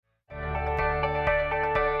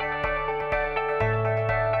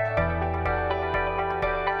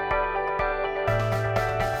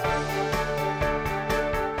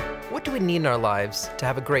we need in our lives to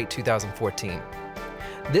have a great 2014?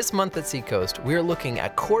 This month at Seacoast, we are looking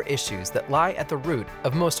at core issues that lie at the root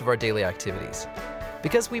of most of our daily activities.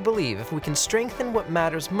 Because we believe if we can strengthen what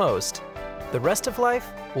matters most, the rest of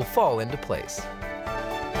life will fall into place.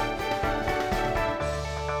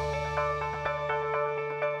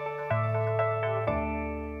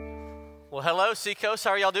 Well, hello, Seacoast.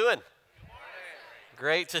 How are y'all doing?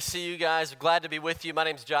 Great to see you guys. Glad to be with you. My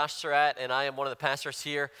name's Josh Surratt, and I am one of the pastors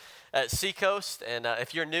here at Seacoast. And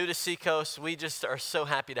if you're new to Seacoast, we just are so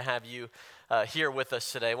happy to have you here with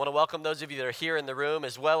us today. I want to welcome those of you that are here in the room,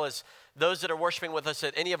 as well as those that are worshiping with us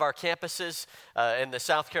at any of our campuses in the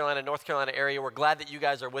South Carolina, North Carolina area. We're glad that you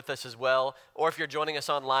guys are with us as well. Or if you're joining us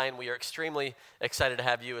online, we are extremely excited to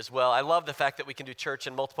have you as well. I love the fact that we can do church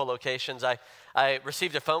in multiple locations. I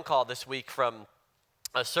received a phone call this week from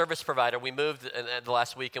a service provider. We moved in the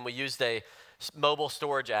last week, and we used a mobile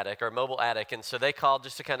storage attic or mobile attic, and so they called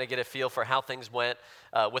just to kind of get a feel for how things went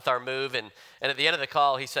with our move, and at the end of the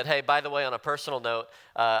call, he said, hey, by the way, on a personal note,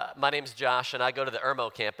 my name's Josh, and I go to the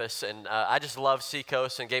Irmo campus, and I just love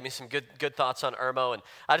Seacoast, and gave me some good thoughts on Irmo, and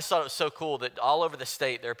I just thought it was so cool that all over the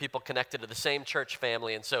state, there are people connected to the same church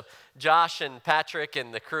family, and so Josh and Patrick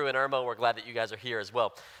and the crew in Irmo, we're glad that you guys are here as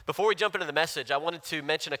well. Before we jump into the message, I wanted to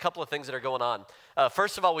mention a couple of things that are going on.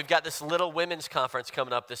 First of all, we've got this little women's conference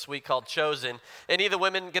coming up this week called Chosen. Any of the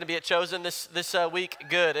women going to be at Chosen this week?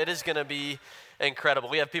 Good. It is going to be incredible.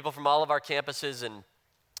 We have people from all of our campuses, and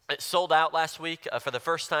it sold out last week for the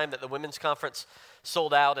first time that the women's conference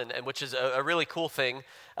sold out, and which is a really cool thing.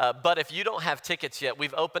 But if you don't have tickets yet,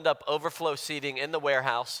 we've opened up overflow seating in the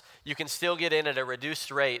warehouse. You can still get in at a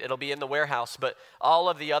reduced rate. It'll be in the warehouse, but all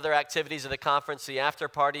of the other activities of the conference, the after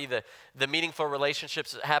party, the meaningful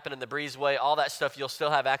relationships that happen in the breezeway, all that stuff you'll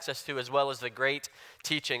still have access to, as well as the great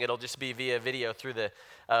teaching. It'll just be via video through the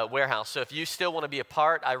warehouse. So if you still want to be a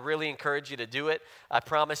part, I really encourage you to do it. I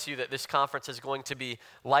promise you that this conference is going to be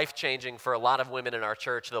life-changing for a lot of women in our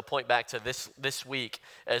church. They'll point back to this week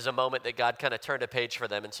as a moment that God kind of turned a page for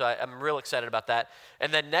them. And so I'm real excited about that.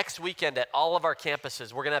 And then next weekend at all of our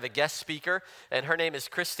campuses, we're going to have a guest speaker, and her name is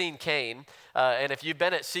Christine Kane. And if you've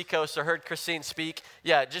been at Seacoast or heard Christine speak,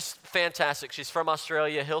 yeah, just fantastic. She's from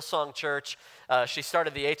Australia, Hillsong Church. She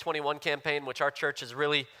started the A21 campaign, which our church has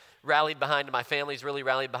really rallied behind, and my family's really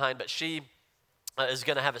rallied behind, but she is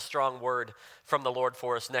going to have a strong word from the Lord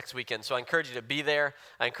for us next weekend. So I encourage you to be there.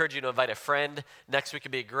 I encourage you to invite a friend. Next week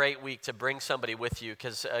could be a great week to bring somebody with you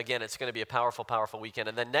because, again, it's going to be a powerful, powerful weekend.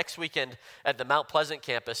 And then next weekend at the Mount Pleasant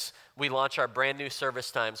campus, we launch our brand new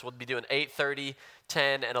service times. We'll be doing 8:30,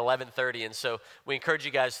 10, and 11:30. And so we encourage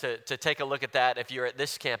you guys to take a look at that if you're at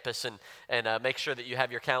this campus and make sure that you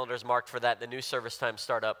have your calendars marked for that. The new service times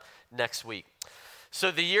start up next week. So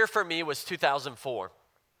the year for me was 2004.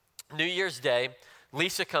 New Year's Day,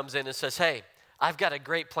 Lisa comes in and says, hey, I've got a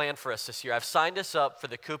great plan for us this year. I've signed us up for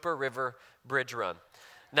the Cooper River Bridge Run.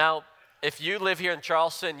 Now, if you live here in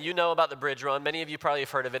Charleston, you know about the Bridge Run. Many of you probably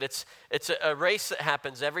have heard of it. It's a race that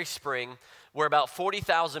happens every spring where about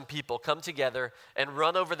 40,000 people come together and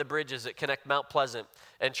run over the bridges that connect Mount Pleasant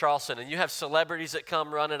and Charleston. And you have celebrities that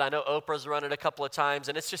come run it. I know Oprah's run it a couple of times,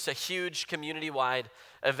 and it's just a huge community-wide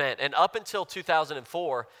event. And up until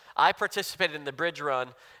 2004, I participated in the Bridge Run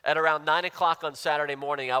at around 9 o'clock on Saturday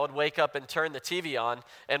morning. I would wake up and turn the TV on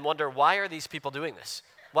and wonder, why are these people doing this?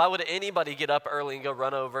 Why would anybody get up early and go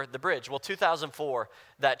run over the bridge? Well, 2004,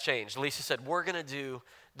 that changed. Lisa said, we're going to do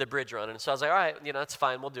the Bridge Run. And so I was like, all right, that's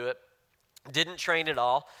fine, we'll do it. Didn't train at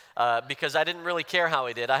all because I didn't really care how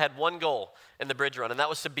I did. I had one goal in the Bridge Run, and that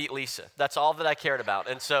was to beat Lisa. That's all that I cared about.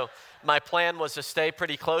 And so my plan was to stay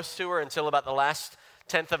pretty close to her until about the last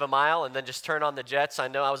tenth of a mile and then just turn on the jets. I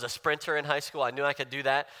know I was a sprinter in high school. I knew I could do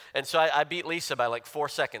that. And so I beat Lisa by like 4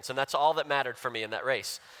 seconds, and that's all that mattered for me in that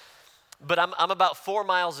race. But I'm about 4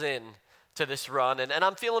 miles in to this run, and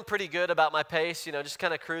I'm feeling pretty good about my pace, just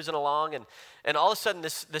kind of cruising along, and all of a sudden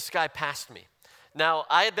this guy passed me. Now,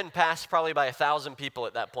 I had been passed probably by 1,000 people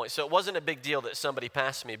at that point, so it wasn't a big deal that somebody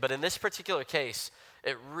passed me. But in this particular case,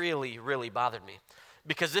 it really, really bothered me.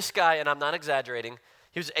 Because this guy, and I'm not exaggerating,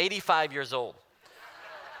 he was 85 years old.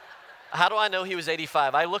 How do I know he was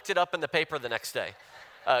 85? I looked it up in the paper the next day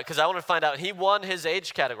because I wanted to find out. He won his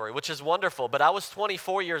age category, which is wonderful, but I was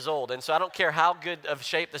 24 years old, and so I don't care how good of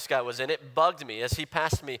shape this guy was in. It bugged me as he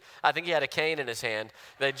passed me. I think he had a cane in his hand.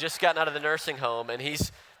 They'd just gotten out of the nursing home, and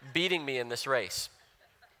he's beating me in this race.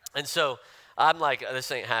 And so I'm like,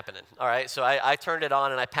 this ain't happening, all right? So I turned it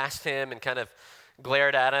on, and I passed him and kind of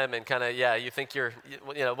glared at him and kind of, yeah, you think you're,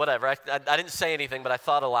 whatever. I didn't say anything, but I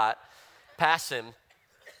thought a lot. Pass him,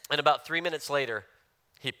 and about 3 minutes later,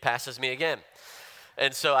 he passes me again.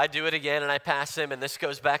 And so I do it again, and I pass him, and this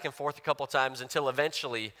goes back and forth a couple times until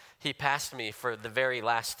eventually he passed me for the very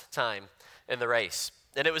last time in the race.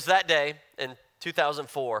 And it was that day in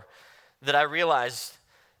 2004 that I realized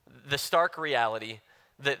the stark reality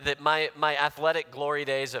that my athletic glory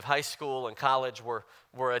days of high school and college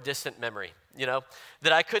were a distant memory,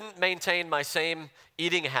 that I couldn't maintain my same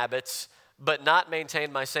eating habits but not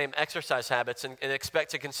maintain my same exercise habits and expect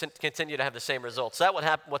to continue to have the same results.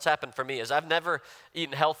 What's happened for me is I've never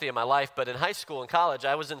eaten healthy in my life, but in high school and college,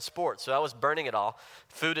 I was in sports, so I was burning it all.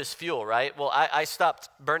 Food is fuel, right? Well, I stopped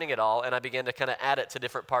burning it all, and I began to kind of add it to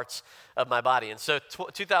different parts of my body. And so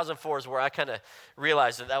 2004 is where I kind of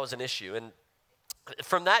realized that was an issue. And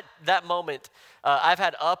from that moment, I've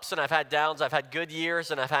had ups and I've had downs. I've had good years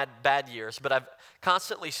and I've had bad years, but I've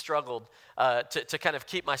constantly struggled to kind of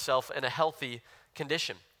keep myself in a healthy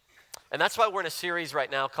condition. And that's why we're in a series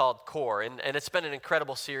right now called Core, and it's been an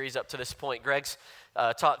incredible series up to this point. Greg's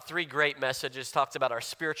taught 3 great messages, talked about our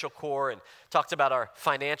spiritual core and talked about our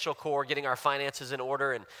financial core, getting our finances in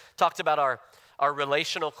order, and talked about our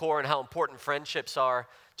relational core and how important friendships are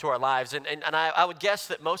to our lives. And I would guess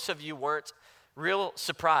that most of you weren't real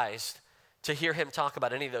surprised to hear him talk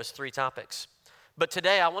about any of those 3 topics. But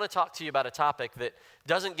today I want to talk to you about a topic that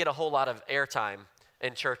doesn't get a whole lot of airtime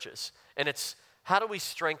in churches. And it's how do we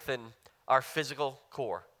strengthen our physical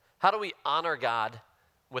core? How do we honor God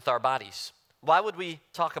with our bodies? Why would we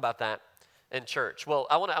talk about that in church? Well,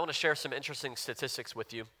 I want to share some interesting statistics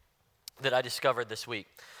with you that I discovered this week.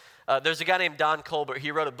 There's a guy named Don Colbert.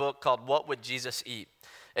 He wrote a book called What Would Jesus Eat?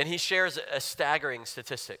 And he shares a staggering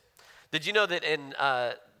statistic. Did you know that in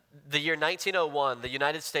the year 1901, the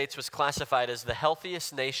United States was classified as the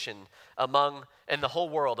healthiest nation in the whole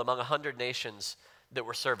world among 100 nations that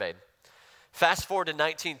were surveyed? Fast forward to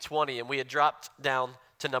 1920, and we had dropped down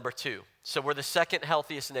to number 2. So we're the second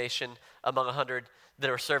healthiest nation among 100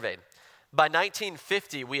 that were surveyed. By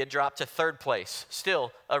 1950, we had dropped to 3rd place,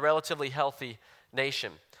 still a relatively healthy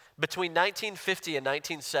nation. Between 1950 and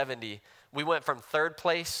 1970, we went from 3rd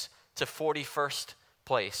place to 41st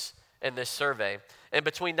place in this survey. And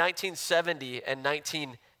between 1970 and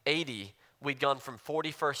 1980, we'd gone from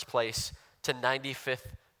 41st place to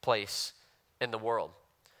 95th place in the world.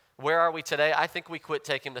 Where are we today? I think we quit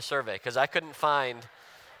taking the survey because I couldn't find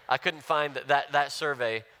that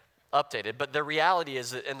survey updated. But the reality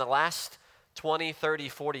is that in the last 20, 30,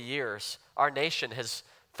 40 years, our nation has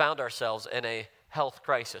found ourselves in a health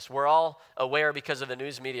crisis. We're all aware because of the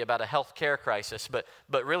news media about a health care crisis,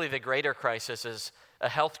 but really the greater crisis is a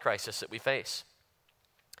health crisis that we face.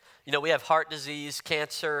 We have heart disease,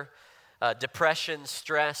 cancer, depression,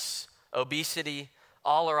 stress, obesity,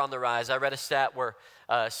 all are on the rise. I read a stat where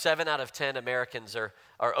 7 out of 10 Americans are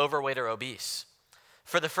overweight or obese.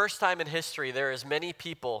 For the first time in history, there are as many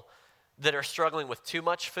people that are struggling with too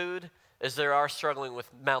much food as there are struggling with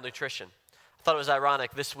malnutrition. I thought it was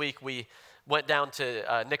ironic. This week we went down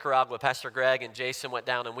to Nicaragua. Pastor Greg and Jason went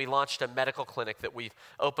down, and we launched a medical clinic that we've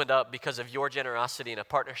opened up because of your generosity and a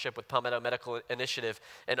partnership with Palmetto Medical Initiative,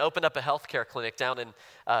 and opened up a healthcare clinic down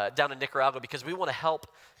in Nicaragua because we want to help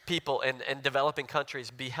people in developing countries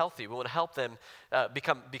be healthy. We want to help them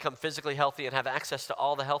become physically healthy and have access to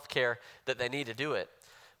all the health care that they need to do it.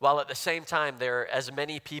 While at the same time, there are as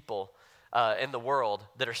many people in the world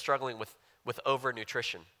that are struggling with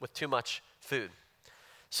overnutrition, with too much food.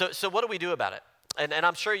 So what do we do about it? And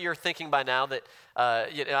I'm sure you're thinking by now that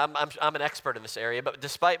I'm an expert in this area, but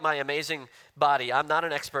despite my amazing body, I'm not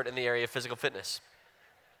an expert in the area of physical fitness.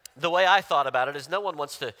 The way I thought about it is no one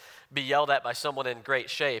wants to be yelled at by someone in great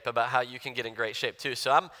shape about how you can get in great shape too.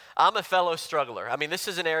 So I'm a fellow struggler. I mean, this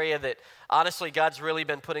is an area that honestly God's really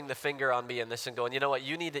been putting the finger on me in this and going, you know what,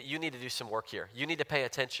 you need to do some work here. You need to pay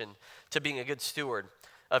attention to being a good steward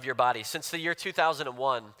of your body. Since the year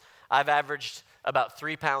 2001, I've averaged about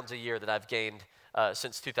 3 pounds a year that I've gained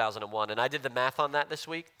since 2001. And I did the math on that this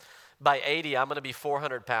week. By 80, I'm going to be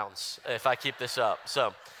 400 pounds if I keep this up.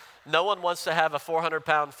 So no one wants to have a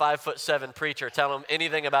 400-pound, 5'7" preacher tell them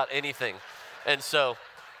anything about anything. And so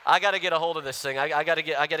I got to get a hold of this thing. I got to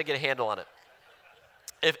get a handle on it.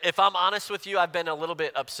 If I'm honest with you, I've been a little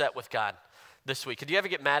bit upset with God this week. Could you ever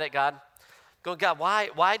get mad at God? Going, God,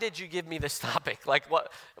 why did you give me this topic? Like,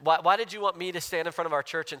 why did you want me to stand in front of our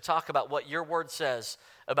church and talk about what your word says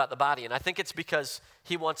about the body? And I think it's because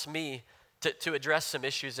he wants me to address some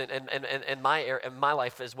issues in my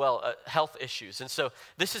life as well, health issues. And so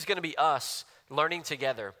this is going to be us learning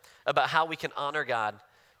together about how we can honor God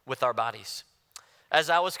with our bodies.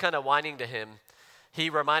 As I was kind of whining to him,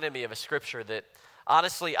 he reminded me of a scripture that,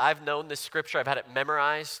 honestly, I've known this scripture. I've had it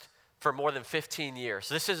memorized for more than 15 years.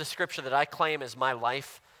 This is a scripture that I claim as my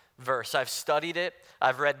life verse. I've studied it.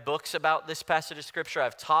 I've read books about this passage of Scripture.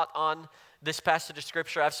 I've taught on this passage of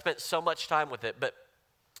Scripture. I've spent so much time with it. But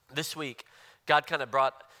this week, God kind of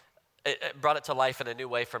brought it to life in a new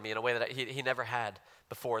way for me, in a way that he never had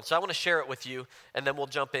before. And so I want to share it with you, and then we'll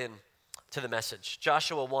jump in to the message.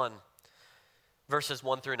 Joshua 1, verses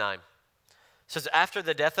 1 through 9. It says, after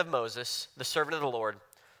the death of Moses, the servant of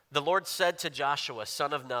the Lord said to Joshua,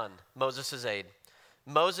 son of Nun, Moses' aide,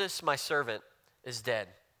 Moses, my servant, is dead.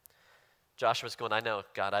 Joshua's going, I know,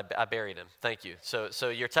 God, I buried him. Thank you. So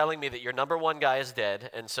you're telling me that your number one guy is dead,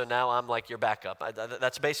 and so now I'm like your backup.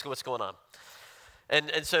 That's basically what's going on.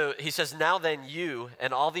 And so he says, now then you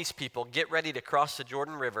and all these people get ready to cross the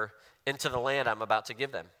Jordan River into the land I'm about to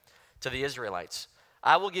give them, to the Israelites.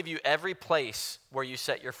 I will give you every place where you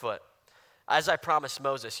set your foot. As I promised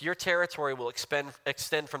Moses, your territory will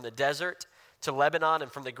extend from the desert to Lebanon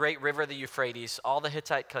and from the great river, the Euphrates, all the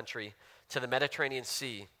Hittite country, to the Mediterranean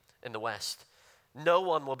Sea in the west. No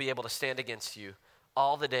one will be able to stand against you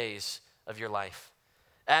all the days of your life.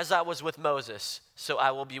 As I was with Moses, so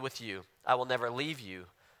I will be with you. I will never leave you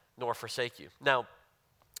nor forsake you. Now,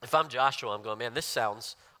 if I'm Joshua, I'm going, man, this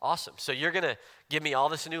sounds awesome. So you're going to give me all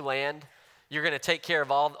this new land. You're going to take care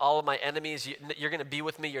of all of my enemies. You're going to be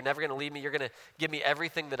with me. You're never going to leave me. You're going to give me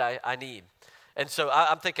everything that I need. And so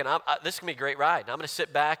I'm thinking, this is going to be a great ride. I'm going to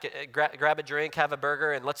sit back, grab a drink, have a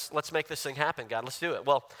burger, and let's make this thing happen, God. Let's do it.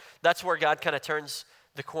 Well, that's where God kind of turns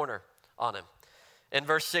the corner on him. In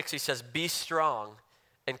verse 6, he says, be strong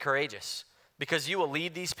and courageous, because you will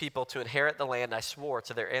lead these people to inherit the land I swore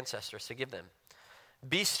to their ancestors to give them.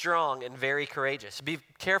 Be strong and very courageous. Be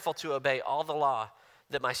careful to obey all the law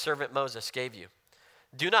that my servant Moses gave you.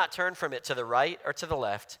 Do not turn from it to the right or to the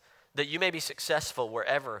left, that you may be successful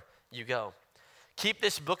wherever you go. Keep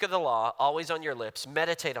this book of the law always on your lips.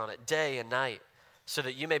 Meditate on it day and night, so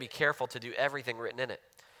that you may be careful to do everything written in it.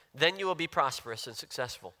 Then you will be prosperous and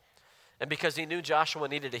successful. And because he knew Joshua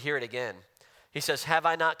needed to hear it again, he says, have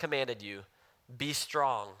I not commanded you? Be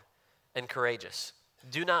strong and courageous.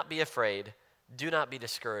 Do not be afraid. Do not be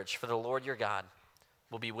discouraged, for the Lord your God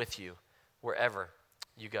will be with you wherever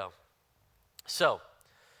you go. So,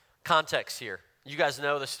 context here. You guys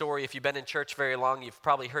know the story. If you've been in church very long, you've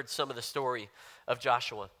probably heard some of the story of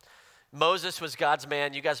Joshua. Moses was God's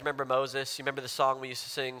man. You guys remember Moses? You remember the song we used to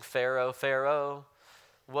sing, Pharaoh, Pharaoh,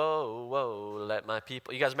 whoa, whoa, let my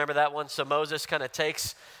people. You guys remember that one? So Moses kind of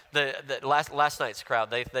takes the last night's crowd.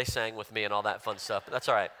 They sang with me and all that fun stuff. That's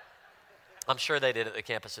all right. I'm sure they did at the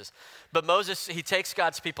campuses. But Moses, he takes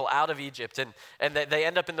God's people out of Egypt, and they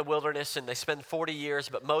end up in the wilderness, and they spend 40 years,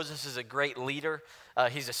 but Moses is a great leader.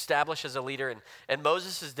 He's established as a leader, and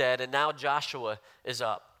Moses is dead, and now Joshua is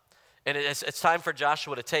up. And it's time for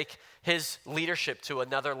Joshua to take his leadership to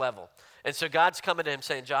another level. And so God's coming to him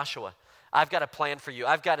saying, Joshua, I've got a plan for you.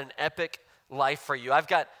 I've got an epic life for you. I've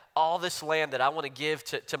got all this land that I want to give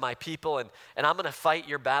to my people, and I'm going to fight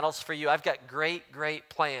your battles for you. I've got great, great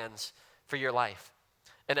plans for your life.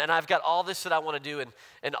 And I've got all this that I want to do,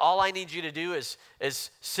 and all I need you to do is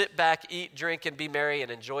sit back, eat, drink, and be merry, and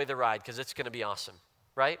enjoy the ride, because it's going to be awesome,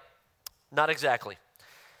 right? Not exactly.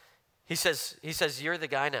 He says, you're the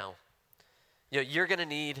guy now. You know, you're going to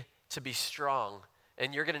need to be strong,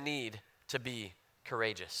 and you're going to need to be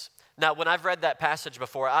courageous. Now, when I've read that passage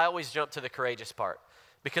before, I always jump to the courageous part,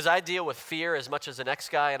 because I deal with fear as much as the next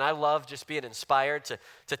guy, and I love just being inspired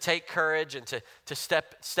to take courage and to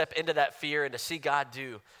step into that fear and to see God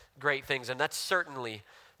do great things. And that's certainly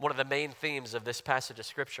one of the main themes of this passage of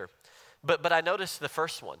Scripture. But I noticed the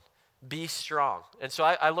first one, be strong. And so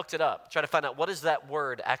I looked it up, trying to find out what does that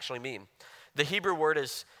word actually mean. The Hebrew word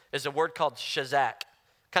is a word called shazak.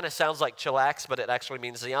 Kind of sounds like chillax, but it actually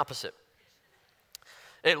means the opposite.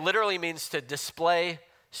 It literally means to display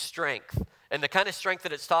strength. And the kind of strength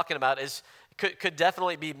that it's talking about could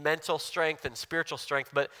definitely be mental strength and spiritual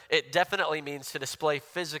strength, but it definitely means to display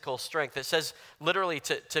physical strength. It says literally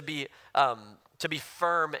to be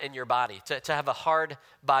firm in your body, to have a hard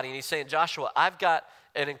body. And he's saying, Joshua, I've got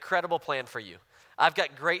an incredible plan for you. I've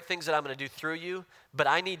got great things that I'm going to do through you, but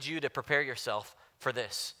I need you to prepare yourself for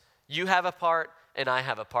this. You have a part, and I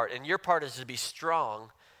have a part. And your part is to be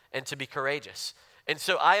strong and to be courageous. And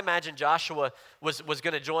so I imagine Joshua was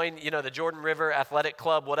going to join, the Jordan River Athletic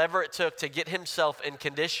Club, whatever it took to get himself in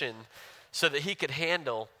condition so that he could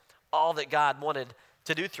handle all that God wanted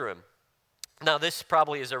to do through him. Now, this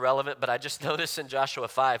probably is irrelevant, but I just noticed in Joshua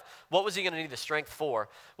 5, what was he going to need the strength for?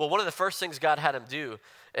 Well, one of the first things God had him do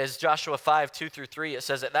is Joshua 5, 2 through 3. It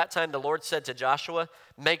says, at that time the Lord said to Joshua,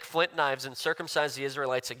 make flint knives and circumcise the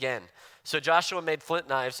Israelites again. So Joshua made flint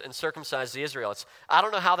knives and circumcised the Israelites. I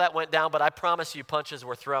don't know how that went down, but I promise you punches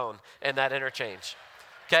were thrown in that interchange.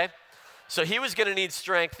 okay? So he was going to need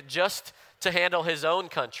strength just to handle his own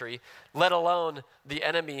country, let alone the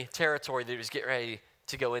enemy territory that he was getting ready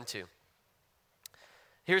to go into.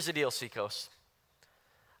 Here's the deal, Seacoast.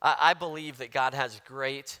 I believe that God has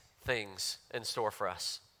great things in store for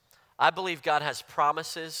us. I believe God has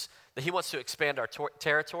promises that he wants to expand our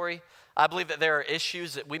territory. I believe that there are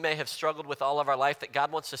issues that we may have struggled with all of our life that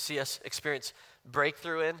God wants to see us experience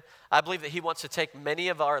breakthrough in. I believe that he wants to take many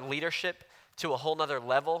of our leadership to a whole nother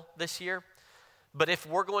level this year. But if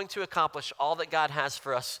we're going to accomplish all that God has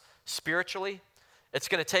for us spiritually, it's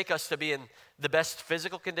going to take us to be in the best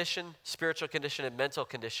physical condition, spiritual condition, and mental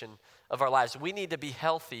condition of our lives. We need to be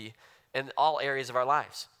healthy in all areas of our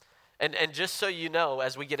lives. And just so you know,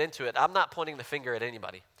 as we get into it, I'm not pointing the finger at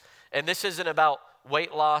anybody. And this isn't about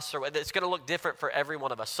weight loss, or it's going to look different for every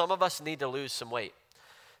one of us. Some of us need to lose some weight.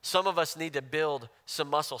 Some of us need to build some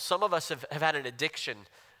muscle. Some of us have had an addiction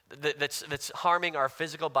that's harming our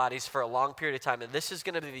physical bodies for a long period of time. And this is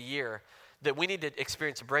going to be the year that we need to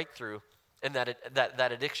experience a breakthrough in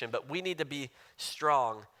that addiction. But we need to be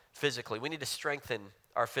strong physically. We need to strengthen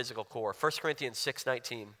our physical core. 1 Corinthians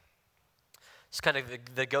 6:19. It's kind of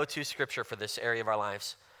the go-to scripture for this area of our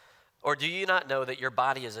lives. Or do you not know that your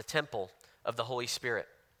body is a temple of the Holy Spirit,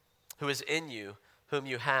 who is in you, whom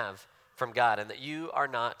you have from God, and that you are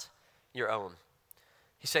not your own?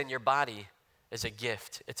 He's saying your body is a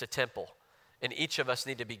gift. It's a temple. And each of us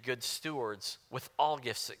need to be good stewards with all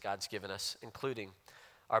gifts that God's given us, including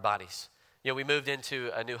our bodies. You know, we moved into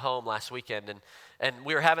a new home last weekend, and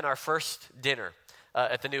we were having our first dinner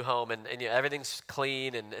at the new home, and you know, everything's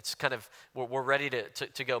clean, and it's kind of, we're ready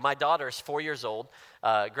to go. My daughter is 4 years old,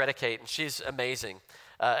 Greta Kate, and she's amazing.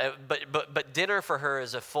 But dinner for her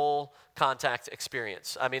is a full contact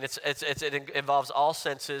experience. I mean, it involves all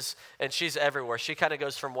senses, and she's everywhere. She kind of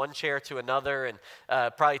goes from one chair to another, and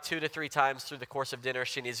probably 2 to 3 times through the course of dinner,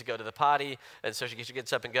 she needs to go to the potty, and so she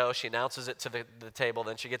gets up and goes. She announces it to the table,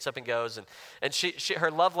 then she gets up and goes, and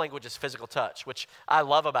her love language is physical touch, which I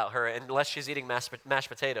love about her, unless she's eating mashed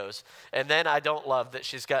potatoes. And then I don't love that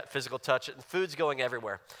she's got physical touch, and food's going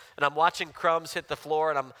everywhere. And I'm watching crumbs hit the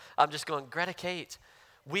floor, and I'm just going, Greta Kate,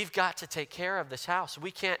 we've got to take care of this house.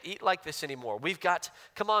 We can't eat like this anymore. We've got to,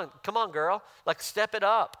 come on, girl, like step it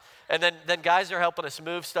up. And then guys are helping us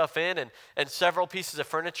move stuff in, and several pieces of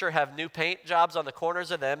furniture have new paint jobs on the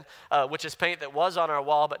corners of them, which is paint that was on our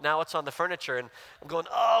wall, but now it's on the furniture. And I'm going,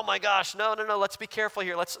 oh my gosh, no, let's be careful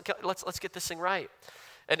here. Let's get this thing right.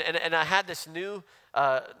 And I had this new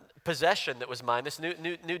possession that was mine, this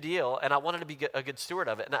new deal, and I wanted to be a good steward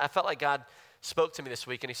of it. And I felt like God spoke to me this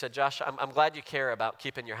week, and he said, Josh, I'm glad you care about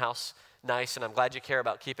keeping your house nice, and I'm glad you care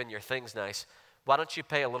about keeping your things nice. Why don't you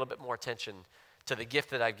pay a little bit more attention to the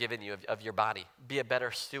gift that I've given you of your body? Be a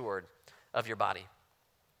better steward of your body.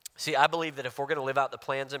 See, I believe that if we're going to live out the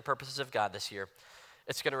plans and purposes of God this year,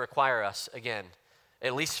 it's going to require us, again,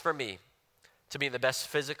 at least for me, to be in the best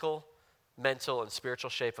physical, mental, and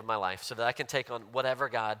spiritual shape of my life so that I can take on whatever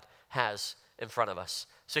God has in front of us.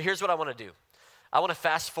 So here's what I want to do. I want to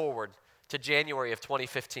fast forward to January of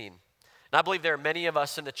 2015. And I believe there are many of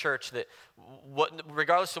us in the church that,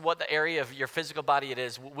 regardless of what the area of your physical body it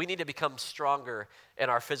is, we need to become stronger in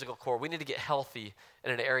our physical core. We need to get healthy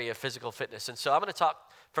in an area of physical fitness. And so I'm going to talk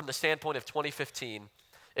from the standpoint of 2015,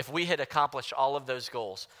 if we had accomplished all of those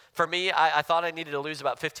goals. For me, I thought I needed to lose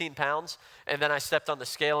about 15 pounds, and then I stepped on the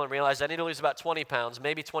scale and realized I need to lose about 20 pounds,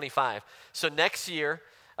 maybe 25. So next year,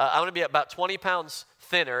 I'm going to be about 20 pounds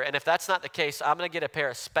thinner, and if that's not the case, I'm going to get a pair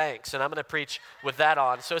of Spanx, and I'm going to preach with that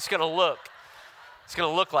on, so it's going to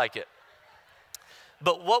look like it.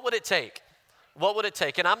 But what would it take? What would it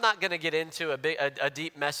take? And I'm not going to get into a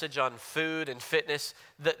deep message on food and fitness.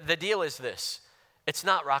 The deal is this. It's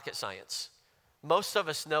not rocket science. Most of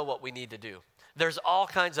us know what we need to do. There's all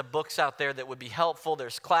kinds of books out there that would be helpful.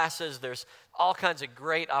 There's classes. There's all kinds of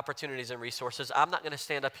great opportunities and resources. I'm not going to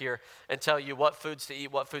stand up here and tell you what foods to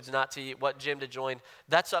eat, what foods not to eat, what gym to join.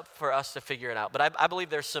 That's up for us to figure it out. But I believe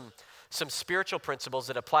there's some spiritual principles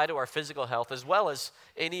that apply to our physical health as well as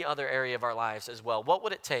any other area of our lives as well. What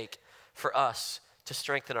would it take for us to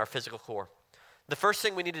strengthen our physical core? The first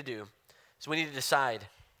thing we need to do is we need to decide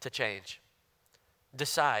to change.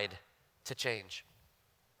 Decide to change.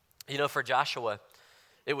 You know, for Joshua,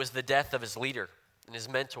 it was the death of his leader and his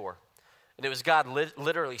mentor. And it was God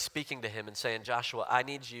literally speaking to him and saying, Joshua, I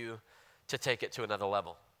need you to take it to another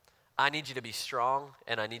level. I need you to be strong,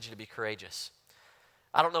 and I need you to be courageous.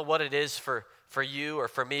 I don't know what it is for you or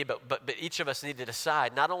for me, but each of us need to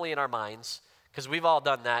decide, not only in our minds, because we've all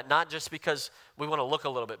done that, not just because we want to look a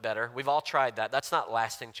little bit better. We've all tried that. That's not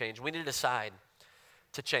lasting change. We need to decide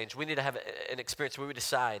to change. We need to have an experience where we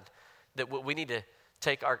decide that we need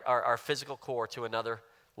take our physical core to another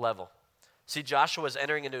level. See, Joshua is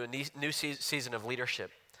entering into a new season of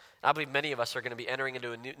leadership. I believe many of us are going to be entering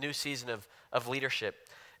into a new season of leadership.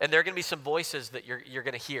 And there are going to be some voices that you're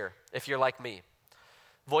going to hear if you're like me.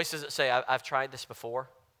 Voices that say, I've tried this before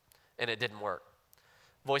and it didn't work.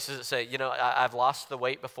 Voices that say, I've lost the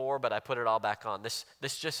weight before, but I put it all back on. This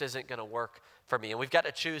just isn't going to work for me. And we've got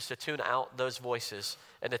to choose to tune out those voices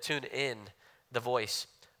and to tune in the voice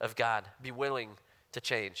of God. Be willing to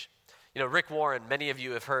change. Rick Warren, many of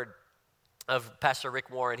you have heard of Pastor Rick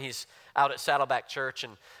Warren. He's out at Saddleback Church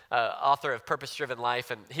and author of Purpose Driven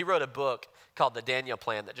Life. And he wrote a book called The Daniel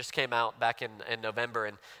Plan that just came out back in November.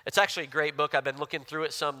 And it's actually a great book. I've been looking through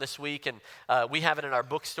it some this week, and we have it in our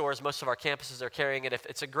bookstores. Most of our campuses are carrying it.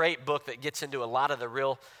 It's a great book that gets into a lot of the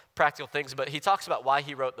real practical things, but he talks about why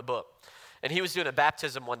he wrote the book. And he was doing a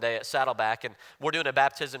baptism one day at Saddleback, and we're doing a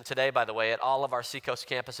baptism today, by the way, at all of our Seacoast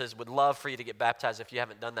campuses. Would love for you to get baptized if you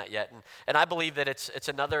haven't done that yet. And I believe that it's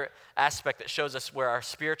another aspect that shows us where our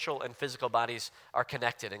spiritual and physical bodies are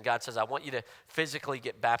connected. And God says, I want you to physically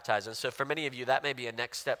get baptized. And so for many of you, that may be a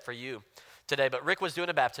next step for you today. But Rick was doing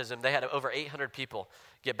a baptism. They had over 800 people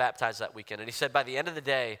get baptized that weekend. And he said by the end of the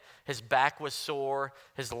day, his back was sore,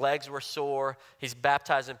 his legs were sore, he's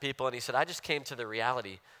baptizing people. And he said, I just came to the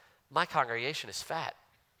reality, my congregation is fat.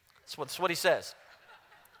 That's what he says.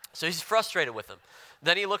 So he's frustrated with them.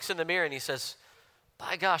 Then he looks in the mirror and he says,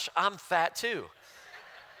 by gosh, I'm fat too.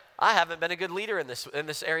 I haven't been a good leader in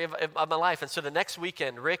this area of my life. And so the next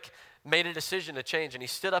weekend, Rick made a decision to change, and he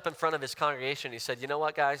stood up in front of his congregation and he said, you know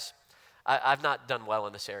what, guys? I've not done well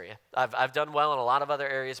in this area. I've done well in a lot of other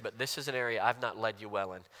areas, but this is an area I've not led you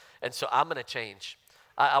well in. And so I'm going to change.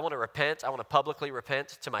 I want to repent. I want to publicly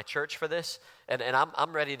repent to my church for this, and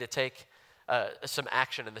I'm ready to take some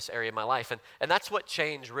action in this area of my life. And that's what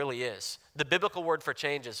change really is. The biblical word for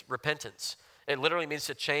change is repentance. It literally means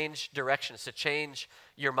to change directions, to change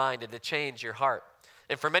your mind, and to change your heart.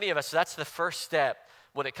 And for many of us, that's the first step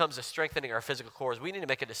when it comes to strengthening our physical cores. We need to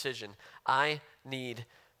make a decision. I need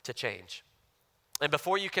to change. And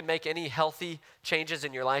before you can make any healthy changes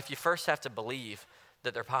in your life, you first have to believe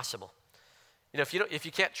that they're possible. If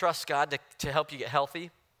you can't trust God to help you get healthy,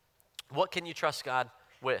 what can you trust God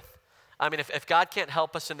with? I mean, if God can't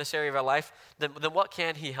help us in this area of our life, then what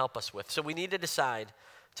can he help us with? So we need to decide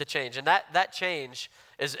to change. And that change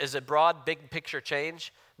is a broad, big picture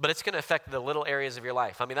change, but it's going to affect the little areas of your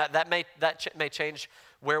life. I mean, that may change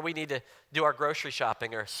where we need to do our grocery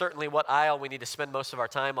shopping, or certainly what aisle we need to spend most of our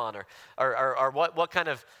time on, or what kind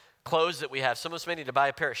of clothes that we have. Some of us may need to buy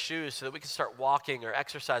a pair of shoes so that we can start walking or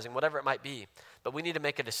exercising, whatever it might be. But we need to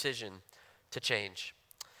make a decision to change.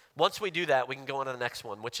 Once we do that, we can go on to the next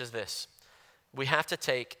one, which is this. We have to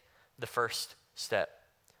take the first step.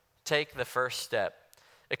 Take the first step.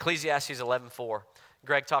 Ecclesiastes 11:4.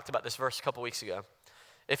 Greg talked about this verse a couple weeks ago.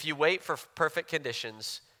 If you wait for perfect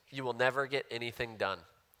conditions, you will never get anything done.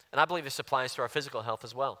 And I believe this applies to our physical health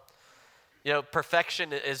as well.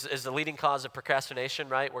 Perfection is the leading cause of procrastination,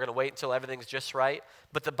 right? We're going to wait until everything's just right.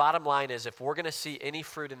 But the bottom line is, if we're going to see any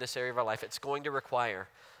fruit in this area of our life, it's going to require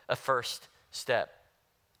a first step.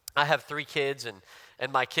 I have 3 kids,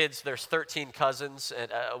 and my kids, there's 13 cousins,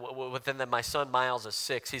 and within them, my son Miles is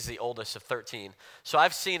 6. He's the oldest of 13. So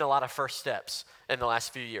I've seen a lot of first steps in the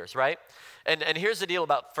last few years, right? And here's the deal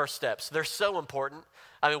about first steps. They're so important.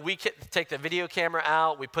 I mean, we take the video camera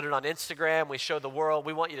out, we put it on Instagram, we show the world.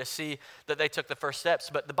 We want you to see that they took the first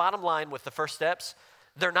steps. But the bottom line with the first steps,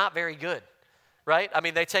 they're not very good, right? I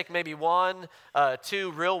mean, they take maybe 1,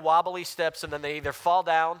 2 real wobbly steps, and then they either fall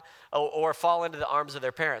down or fall into the arms of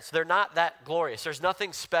their parents. They're not that glorious. There's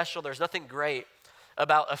nothing special. There's nothing great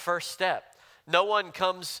about a first step. No one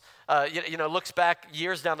comes, looks back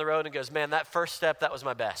years down the road and goes, man, that first step, that was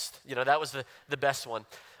my best. That was the best one.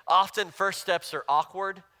 Often first steps are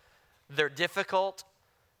awkward, they're difficult,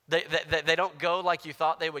 they don't go like you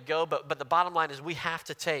thought they would go, but the bottom line is we have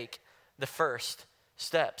to take the first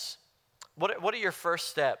steps. What are your first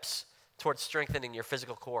steps towards strengthening your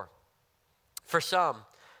physical core? For some,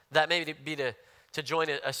 that may be to join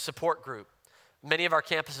a support group. Many of our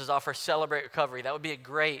campuses offer Celebrate Recovery. That would be a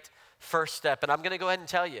great first step, and I'm going to go ahead and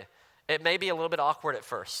tell you, it may be a little bit awkward at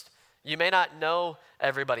first. You may not know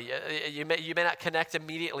everybody. You may not connect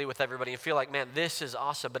immediately with everybody and feel like, man, this is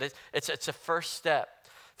awesome. But it's a first step.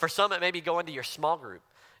 For some, it may be going to your small group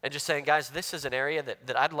and just saying, guys, this is an area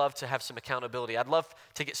that I'd love to have some accountability. I'd love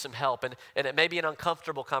to get some help. And it may be an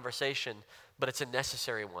uncomfortable conversation, but it's a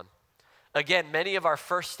necessary one. Again, many of our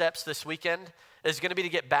first steps this weekend is going to be to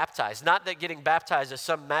get baptized. Not that getting baptized is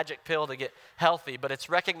some magic pill to get healthy, but it's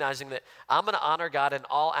recognizing that I'm going to honor God in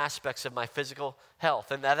all aspects of my physical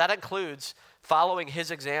health. And that includes following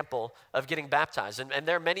his example of getting baptized. And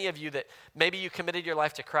there are many of you that maybe you committed your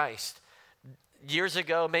life to Christ years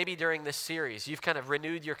ago, maybe during this series. You've kind of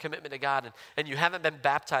renewed your commitment to God, and you haven't been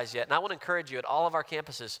baptized yet. And I want to encourage you at all of our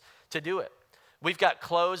campuses to do it. We've got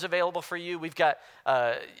clothes available for you. We've got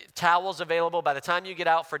towels available. By the time you get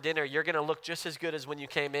out for dinner, you're going to look just as good as when you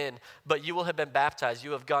came in, but you will have been baptized.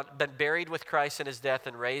 You have been buried with Christ in his death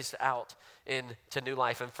and raised out into new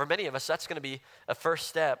life. And for many of us, that's going to be a first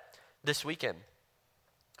step this weekend.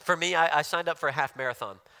 For me, I signed up for a half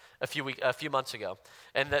marathon a few months ago.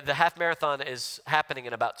 And the half marathon is happening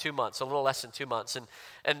in about 2 months, a little less than 2 months.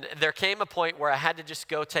 And there came a point where I had to just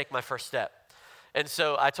go take my first step. And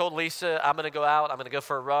so I told Lisa, I'm going to go out, I'm going to go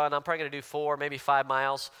for a run. I'm probably going to do 4, maybe 5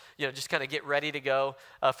 miles, just kind of get ready to go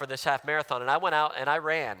for this half marathon. And I went out and I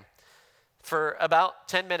ran for about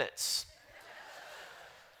 10 minutes.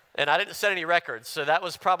 And I didn't set any records, so that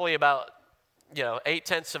was probably about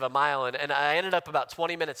 0.8 of a mile. And I ended up about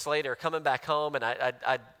 20 minutes later coming back home, and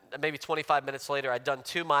I maybe 25 minutes later, I'd done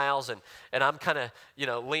 2 miles, and I'm kind of,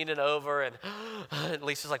 leaning over, and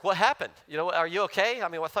Lisa's like, what happened? Are you okay? I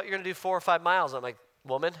mean, I thought you were going to do 4 or 5 miles. I'm like,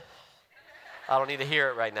 woman, I don't need to hear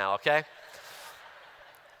it right now, okay?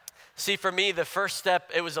 See, for me, the first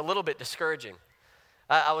step, it was a little bit discouraging.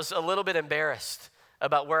 I was a little bit embarrassed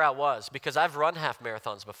about where I was because I've run half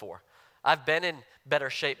marathons before. I've been in better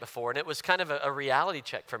shape before, and it was kind of a reality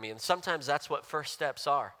check for me, and sometimes that's what first steps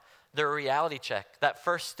are. They're a reality check, that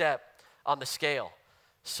first step on the scale.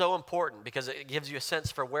 So important because it gives you a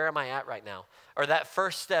sense for where am I at right now? Or that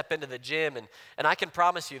first step into the gym. And I can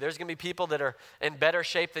promise you there's going to be people that are in better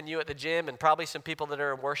shape than you at the gym and probably some people that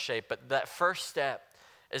are in worse shape. But that first step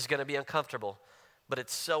is going to be uncomfortable. But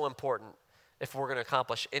it's so important if we're going to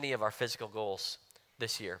accomplish any of our physical goals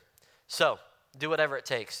this year. So do whatever it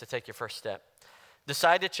takes to take your first step.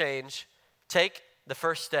 Decide to change. Take the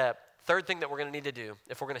first step. Third thing that we're going to need to do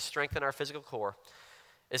if we're going to strengthen our physical core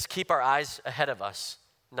is keep our eyes ahead of us,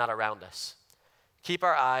 not around us. Keep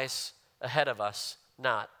our eyes ahead of us,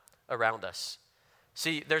 not around us.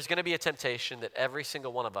 See, there's going to be a temptation that every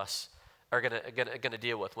single one of us are going to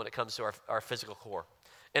deal with when it comes to our physical core.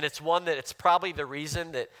 And it's one that it's probably the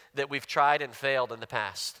reason that we've tried and failed in the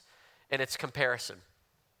past, and it's comparison.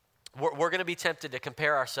 We're going to be tempted to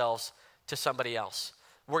compare ourselves to somebody else.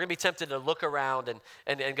 We're going to be tempted to look around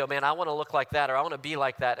and go, man, I want to look like that, or I want to be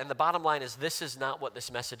like that. And the bottom line is this is not what this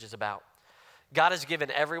message is about. God has given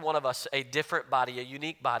every one of us a different body, a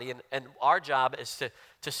unique body, and our job is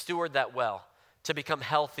to steward that well, to become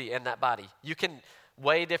healthy in that body. You can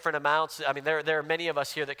weigh different amounts. I mean, there are many of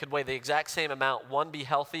us here that could weigh the exact same amount, one be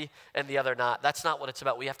healthy and the other not. That's not what it's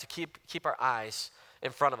about. We have to keep our eyes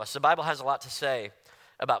in front of us. The Bible has a lot to say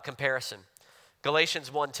about comparison.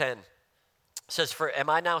 Galatians 1:10 says, "For am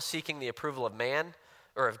I now seeking the approval of man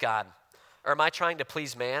or of God? Or am I trying to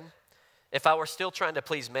please man? If I were still trying to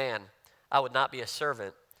please man, I would not be a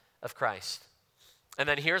servant of Christ." And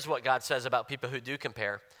then here's what God says about people who do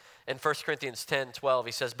compare. In 1 Corinthians 10:12,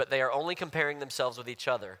 he says, "But they are only comparing themselves with each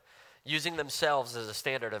other, using themselves as a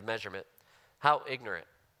standard of measurement." How ignorant.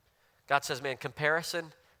 God says, man,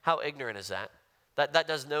 comparison, how ignorant is that? That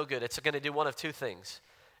does no good. It's going to do one of two things.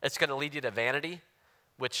 It's going to lead you to vanity,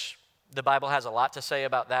 which the Bible has a lot to say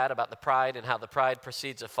about that, about the pride and how the pride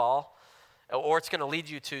precedes a fall. Or it's going to lead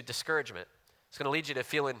you to discouragement. It's going to lead you to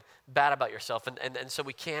feeling bad about yourself. And so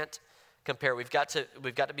we can't compare. We've got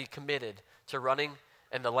to be committed to running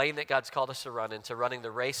in the lane that God's called us to run, and to running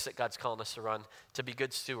the race that God's calling us to run, to be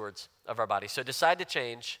good stewards of our body. So decide to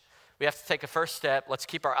change. We have to take a first step. Let's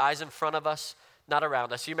keep our eyes in front of us, not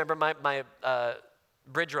around us. You remember my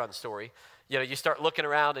bridge run story? You start looking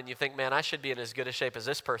around and you think, man, I should be in as good a shape as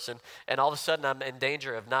this person. And all of a sudden I'm in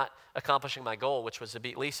danger of not accomplishing my goal, which was to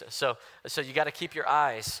beat Lisa. So you got to keep your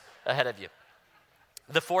eyes ahead of you.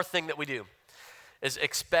 The fourth thing that we do is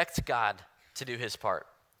expect God to do his part.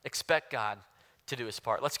 Expect God to do his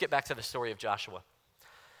part. Let's get back to the story of Joshua.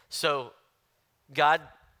 So God,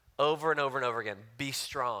 over and over and over again, be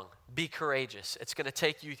strong, be courageous. It's going to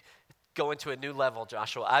take you going to a new level,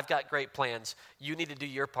 Joshua. I've got great plans. You need to do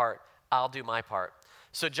your part. I'll do my part.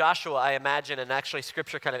 So Joshua, I imagine, and actually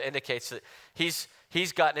Scripture kind of indicates that he's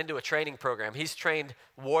gotten into a training program. He's trained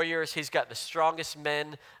warriors. He's got the strongest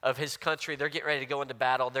men of his country. They're getting ready to go into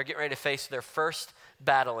battle. They're getting ready to face their first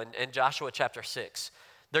battle in Joshua chapter 6.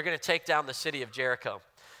 They're going to take down the city of Jericho.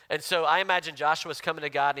 And so I imagine Joshua's coming to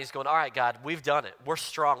God and he's going, all right, God, we've done it. We're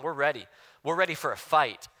strong. We're ready. We're ready for a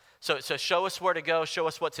fight. So show us where to go. Show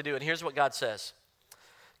us what to do. And here's what God says.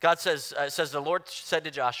 God says, the Lord said to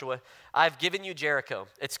Joshua, I've given you Jericho,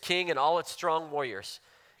 its king and all its strong warriors.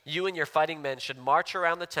 You and your fighting men should march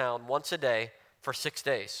around the town once a day for 6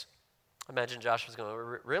 days. Imagine Joshua's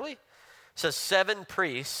going, really? It says 7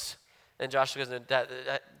 priests. And Joshua goes,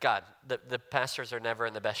 God, the pastors are never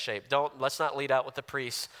in the best shape. Let's not lead out with the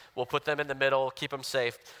priests. We'll put them in the middle, keep them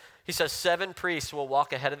safe. He says 7 priests will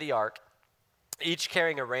walk ahead of the ark, each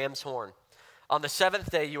carrying a ram's horn. On the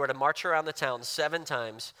 7th day, you are to march around the town 7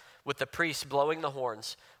 times with the priests blowing the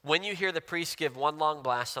horns. When you hear the priests give one long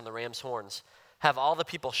blast on the ram's horns, have all the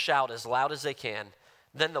people shout as loud as they can.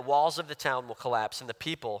 Then the walls of the town will collapse and the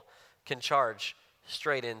people can charge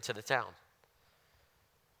straight into the town.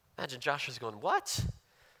 Imagine Joshua's going, what?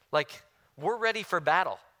 Like, we're ready for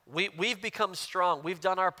battle. We've become strong. We've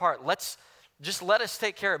done our part. Let us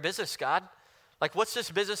take care of business, God. Like, what's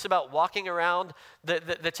this business about walking around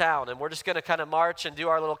the town and we're just going to kind of march and do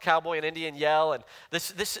our little cowboy and Indian yell? And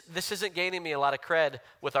this isn't gaining me a lot of cred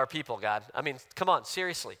with our people, God. I mean, come on,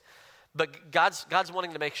 seriously. But God's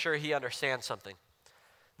wanting to make sure he understands something.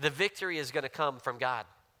 The victory is going to come from God.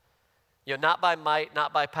 You know, not by might,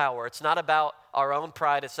 not by power. It's not about our own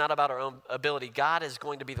pride. It's not about our own ability. God is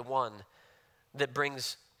going to be the one that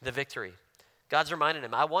brings the victory. God's reminding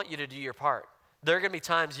him, I want you to do your part. There are going to be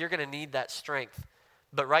times you're going to need that strength.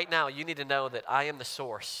 But right now, you need to know that I am the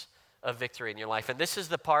source of victory in your life. And this is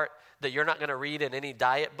the part that you're not going to read in any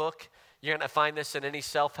diet book. You're going to find this in any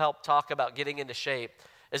self-help talk about getting into shape,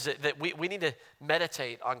 is that we need to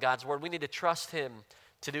meditate on God's word. We need to trust him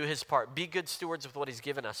to do his part. Be good stewards with what he's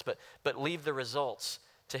given us, but leave the results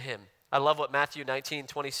to him. I love what Matthew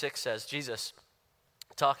 19:26 says. Jesus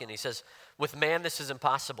talking, he says, with man this is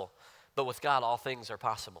impossible, but with God all things are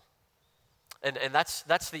possible. And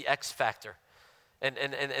that's the X factor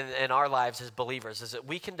in our lives as believers, is that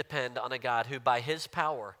we can depend on a God who by his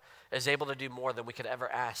power is able to do more than we could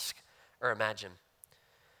ever ask or imagine.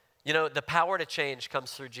 You know, the power to change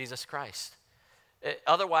comes through Jesus Christ.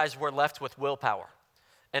 Otherwise, we're left with willpower.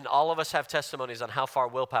 And all of us have testimonies on how far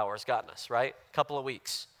willpower has gotten us, right? A couple of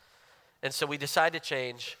weeks. And so we decide to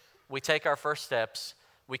change. We take our first steps.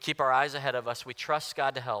 We keep our eyes ahead of us. We trust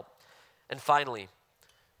God to help. And finally,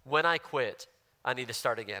 when I quit, I need to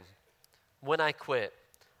start again. When I quit,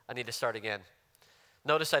 I need to start again.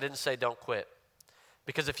 Notice I didn't say don't quit.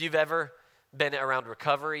 Because if you've ever been around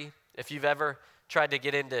recovery, if you've ever tried to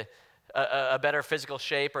get into a better physical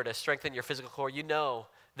shape or to strengthen your physical core, you know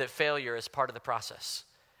that failure is part of the process.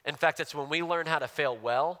 In fact, it's when we learn how to fail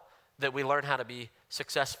well that we learn how to be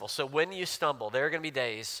successful. So when you stumble, there are going to be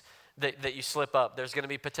days that you slip up. There's going to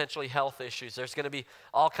be potentially health issues. There's going to be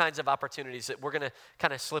all kinds of opportunities that we're going to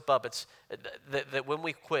kind of slip up. It's that when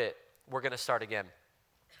we quit, we're going to start again.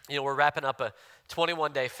 You know, we're wrapping up a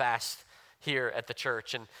 21-day fast here at the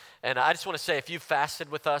church. And I just want to say, if you've fasted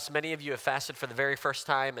with us, many of you have fasted for the very first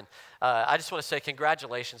time, and I just want to say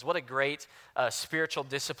congratulations. What a great spiritual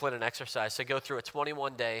discipline and exercise to go through a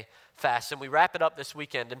 21-day fast. And we wrap it up this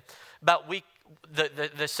weekend. And about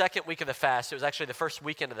the second week of the fast, it was actually the first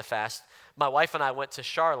weekend of the fast, my wife and I went to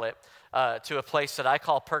Charlotte to a place that I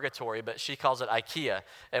call Purgatory, but she calls it IKEA.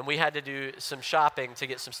 And we had to do some shopping to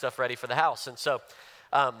get some stuff ready for the house. And so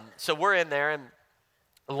we're in there, and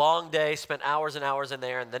long day, spent hours and hours in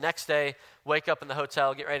there, and the next day, wake up in the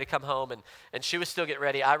hotel, get ready to come home, and she was still getting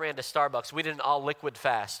ready. I ran to Starbucks. We did an all liquid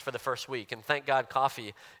fast for the first week, and thank God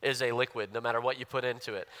coffee is a liquid, no matter what you put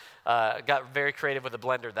into it. Got very creative with a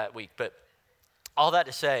blender that week, but all that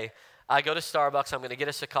to say, I go to Starbucks, I'm going to get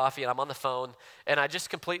us a coffee, and I'm on the phone, and I just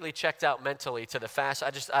completely checked out mentally to the fast.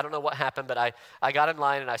 I don't know what happened, but I got in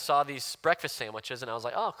line, and I saw these breakfast sandwiches, and I was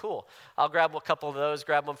like, oh, cool. I'll grab a couple of those,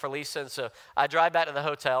 grab one for Lisa. And so I drive back to the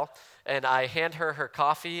hotel, and I hand her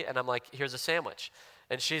coffee, and I'm like, here's a sandwich.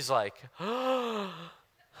 And she's like, oh,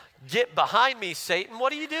 get behind me, Satan.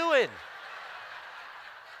 What are you doing?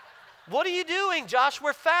 What are you doing, Josh?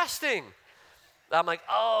 We're fasting. I'm like,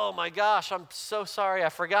 oh my gosh, I'm so sorry, I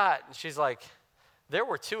forgot. And she's like, there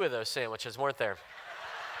were 2 of those sandwiches, weren't there?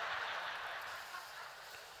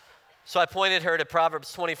 So I pointed her to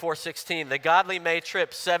Proverbs 24:16. The godly may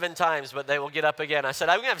trip 7 times, but they will get up again. I said,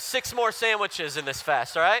 I'm going to have 6 more sandwiches in this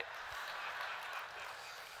fast, all right?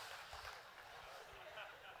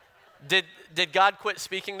 Did God quit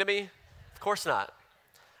speaking to me? Of course not.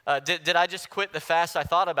 Did I just quit the fast? I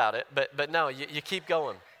thought about it, but no, you keep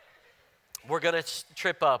going. We're going to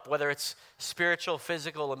trip up, whether it's spiritual,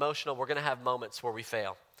 physical, emotional. We're going to have moments where we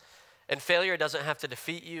fail. And failure doesn't have to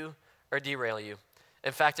defeat you or derail you.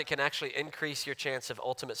 In fact, it can actually increase your chance of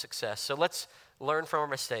ultimate success. So let's learn from our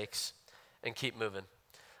mistakes and keep moving.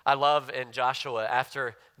 I love in Joshua,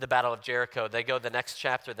 after the Battle of Jericho, they go the next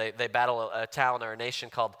chapter, they battle a town or a nation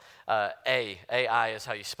called Ai is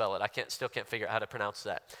how you spell it. I still can't figure out how to pronounce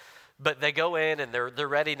that. But they go in and they're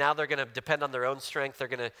ready. Now they're going to depend on their own strength. They're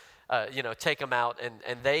going to take them out.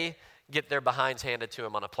 And they get their behinds handed to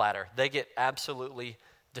them on a platter. They get absolutely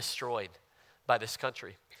destroyed by this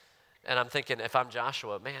country. And I'm thinking, if I'm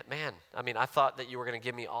Joshua, man, I mean, I thought that you were going to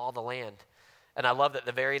give me all the land. And I love that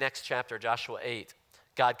the very next chapter, Joshua 8,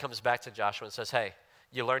 God comes back to Joshua and says, hey,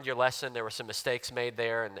 you learned your lesson. There were some mistakes made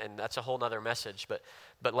there, and that's a whole nother message.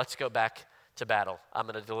 But let's go back to battle. I'm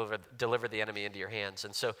going to deliver the enemy into your hands.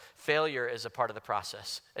 And so failure is a part of the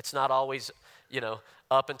process. It's not always,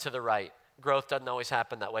 up and to the right. Growth doesn't always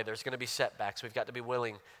happen that way. There's going to be setbacks. We've got to be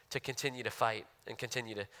willing to continue to fight and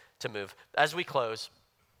continue to move. As we close,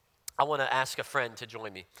 I want to ask a friend to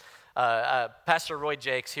join me. Pastor Roy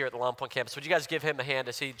Jakes here at the Long Point campus. Would you guys give him a hand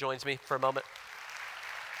as he joins me for a moment?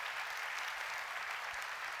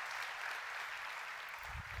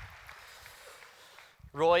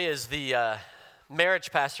 Roy is the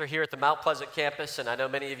marriage pastor here at the Mount Pleasant campus, and I know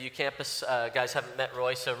many of you campus guys haven't met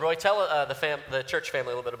Roy. So Roy, tell the church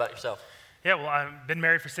family a little bit about yourself. Yeah, well, I've been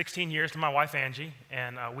married for 16 years to my wife, Angie,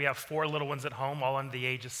 and we have 4 little ones at home, all under the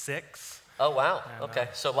age of 6. Oh, wow. And, okay.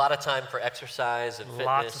 So a lot of time for exercise and fitness.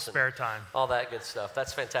 Lots of spare time. All that good stuff.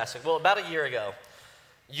 That's fantastic. Well, about a year ago,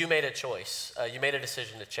 you made a choice. You made a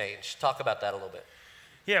decision to change. Talk about that a little bit.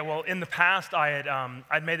 Yeah, well, in the past,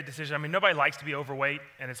 I'd made the decision. I mean, nobody likes to be overweight,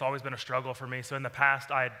 and it's always been a struggle for me. So in the past,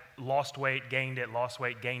 I had lost weight, gained it, lost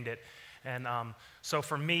weight, gained it. And so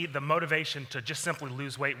for me, the motivation to just simply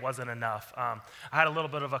lose weight wasn't enough. I had a little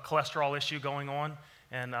bit of a cholesterol issue going on.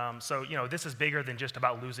 And so, this is bigger than just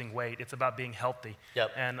about losing weight. It's about being healthy.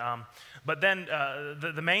 Yep. And but then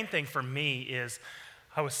the main thing for me is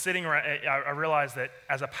I was sitting around, I realized that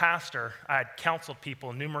as a pastor, I had counseled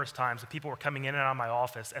people numerous times. People were coming in and out of my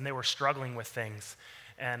office, and they were struggling with things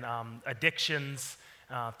and addictions,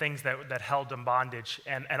 things that held them bondage.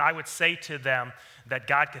 And I would say to them that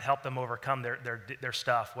God could help them overcome their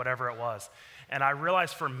stuff, whatever it was. And I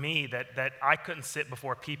realized for me that I couldn't sit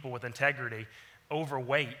before people with integrity,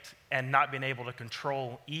 overweight, and not being able to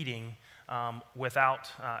control eating without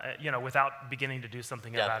beginning to do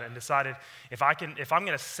something about it, and decided if I'm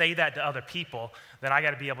going to say that to other people, then I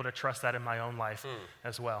got to be able to trust that in my own life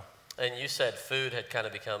as well. And you said food had kind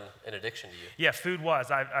of become an addiction to you. Yeah, food was.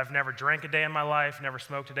 I've never drank a day in my life, never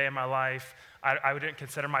smoked a day in my life. I wouldn't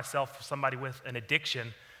consider myself somebody with an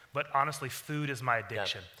addiction, but honestly, food is my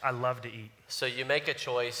addiction. Yeah. I love to eat. So you make a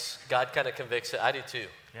choice. God kind of convicts it. I do too.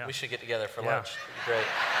 Yeah. We should get together for lunch. Great.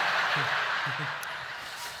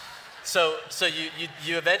 So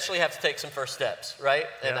you eventually have to take some first steps, right?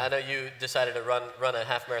 And I know you decided to run a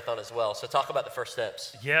half marathon as well. So talk about the first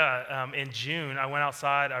steps. Yeah, in June, I went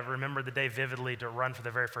outside. I remember the day vividly to run for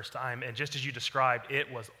the very first time. And just as you described,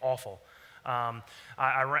 it was awful. I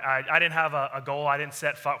didn't have a goal. I didn't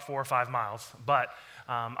set 4 or 5 miles. But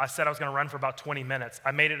I said I was going to run for about 20 minutes.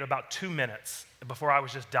 I made it about 2 minutes before I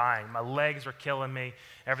was just dying. My legs were killing me.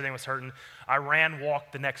 Everything was hurting. I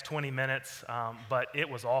walked the next 20 minutes, but it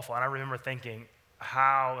was awful. And I remember thinking,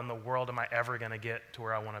 how in the world am I ever going to get to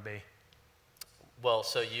where I want to be? Well,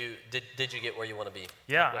 so did you get where you want to be?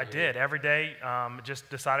 Yeah, I did. Every day,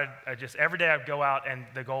 every day I'd go out, and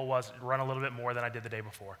the goal was run a little bit more than I did the day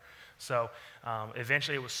before. So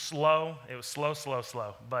eventually it was slow. It was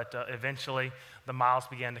slow. But eventually the miles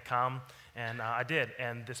began to come, and I did.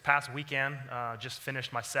 And this past weekend, just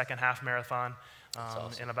finished my second half marathon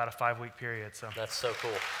awesome. In about a 5-week period. So that's so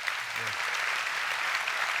cool. Yeah.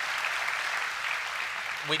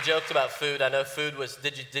 We joked about food. I know food was,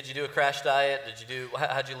 did you do a crash diet?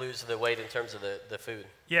 How'd you lose the weight in terms of the food?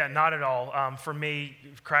 Yeah, not at all. For me,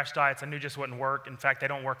 crash diets I knew just wouldn't work. In fact, they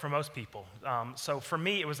don't work for most people. So for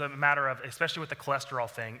me, it was a matter of, especially with the cholesterol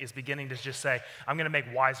thing, is beginning to just say, I'm going to make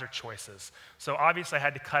wiser choices. So obviously I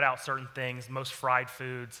had to cut out certain things, most fried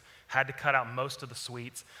foods, had to cut out most of the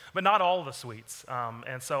sweets, but not all of the sweets.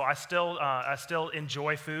 And so I still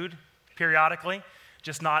enjoy food periodically,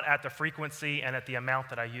 just not at the frequency and at the amount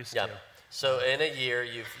that I used to. So in a year,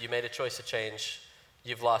 you made a choice to change.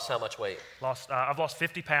 You've lost how much weight? I've lost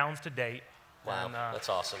 50 pounds to date. Wow, and, that's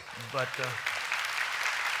awesome. But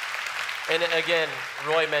and again,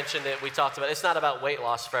 Roy mentioned it. We talked about it. It's not about weight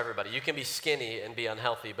loss for everybody. You can be skinny and be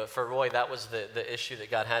unhealthy, but for Roy, that was the issue that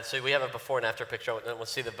God had. So we have a before and after picture, and we'll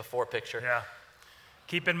see the before picture. Yeah.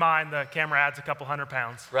 Keep in mind the camera adds a couple 100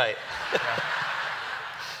 pounds. Right. Yeah.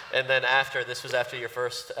 And then this was after your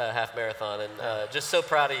first half marathon. And just so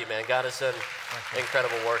proud of you, man. God has done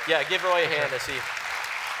incredible work. Yeah, give Roy a hand as he...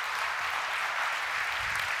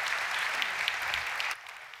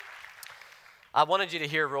 I wanted you to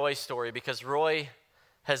hear Roy's story because Roy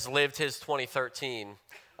has lived his 2013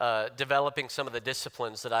 developing some of the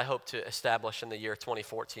disciplines that I hope to establish in the year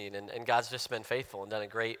 2014. And God's just been faithful and done a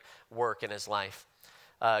great work in his life.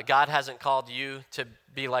 God hasn't called you to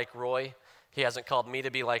be like Roy. He hasn't called me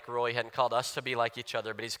to be like Roy. He hadn't called us to be like each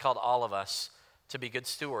other, but he's called all of us to be good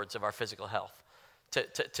stewards of our physical health.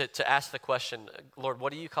 To ask the question, Lord,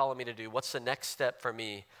 what are you calling me to do? What's the next step for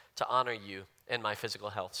me to honor you in my physical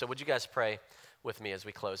health? So would you guys pray with me as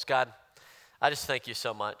we close? God, I just thank you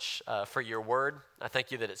so much for your word. I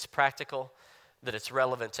thank you that it's practical, that it's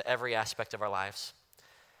relevant to every aspect of our lives.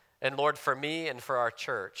 And Lord, for me and for our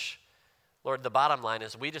church, Lord, the bottom line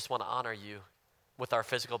is we just want to honor you with our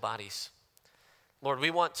physical bodies. Lord, we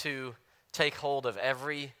want to take hold of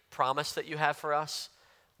every promise that you have for us.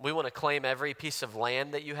 We want to claim every piece of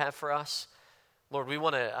land that you have for us. Lord, we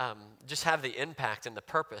want to just have the impact and the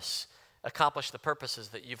purpose, accomplish the purposes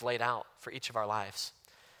that you've laid out for each of our lives.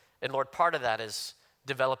 And Lord, part of that is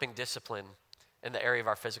developing discipline in the area of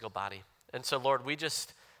our physical body. And so, Lord, we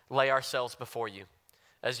just lay ourselves before you.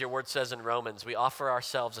 As your word says in Romans, we offer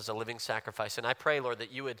ourselves as a living sacrifice. And I pray, Lord,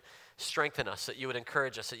 that you would strengthen us, that you would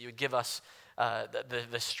encourage us, that you would give us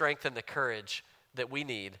the strength and the courage that we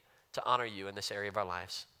need to honor you in this area of our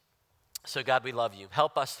lives. So God, we love you.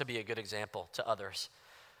 Help us to be a good example to others.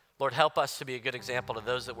 Lord, help us to be a good example to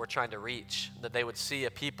those that we're trying to reach, that they would see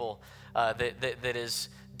a people that is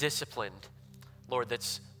disciplined, Lord,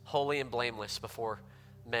 that's holy and blameless before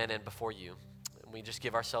men and before you. And we just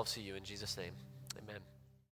give ourselves to you in Jesus' name.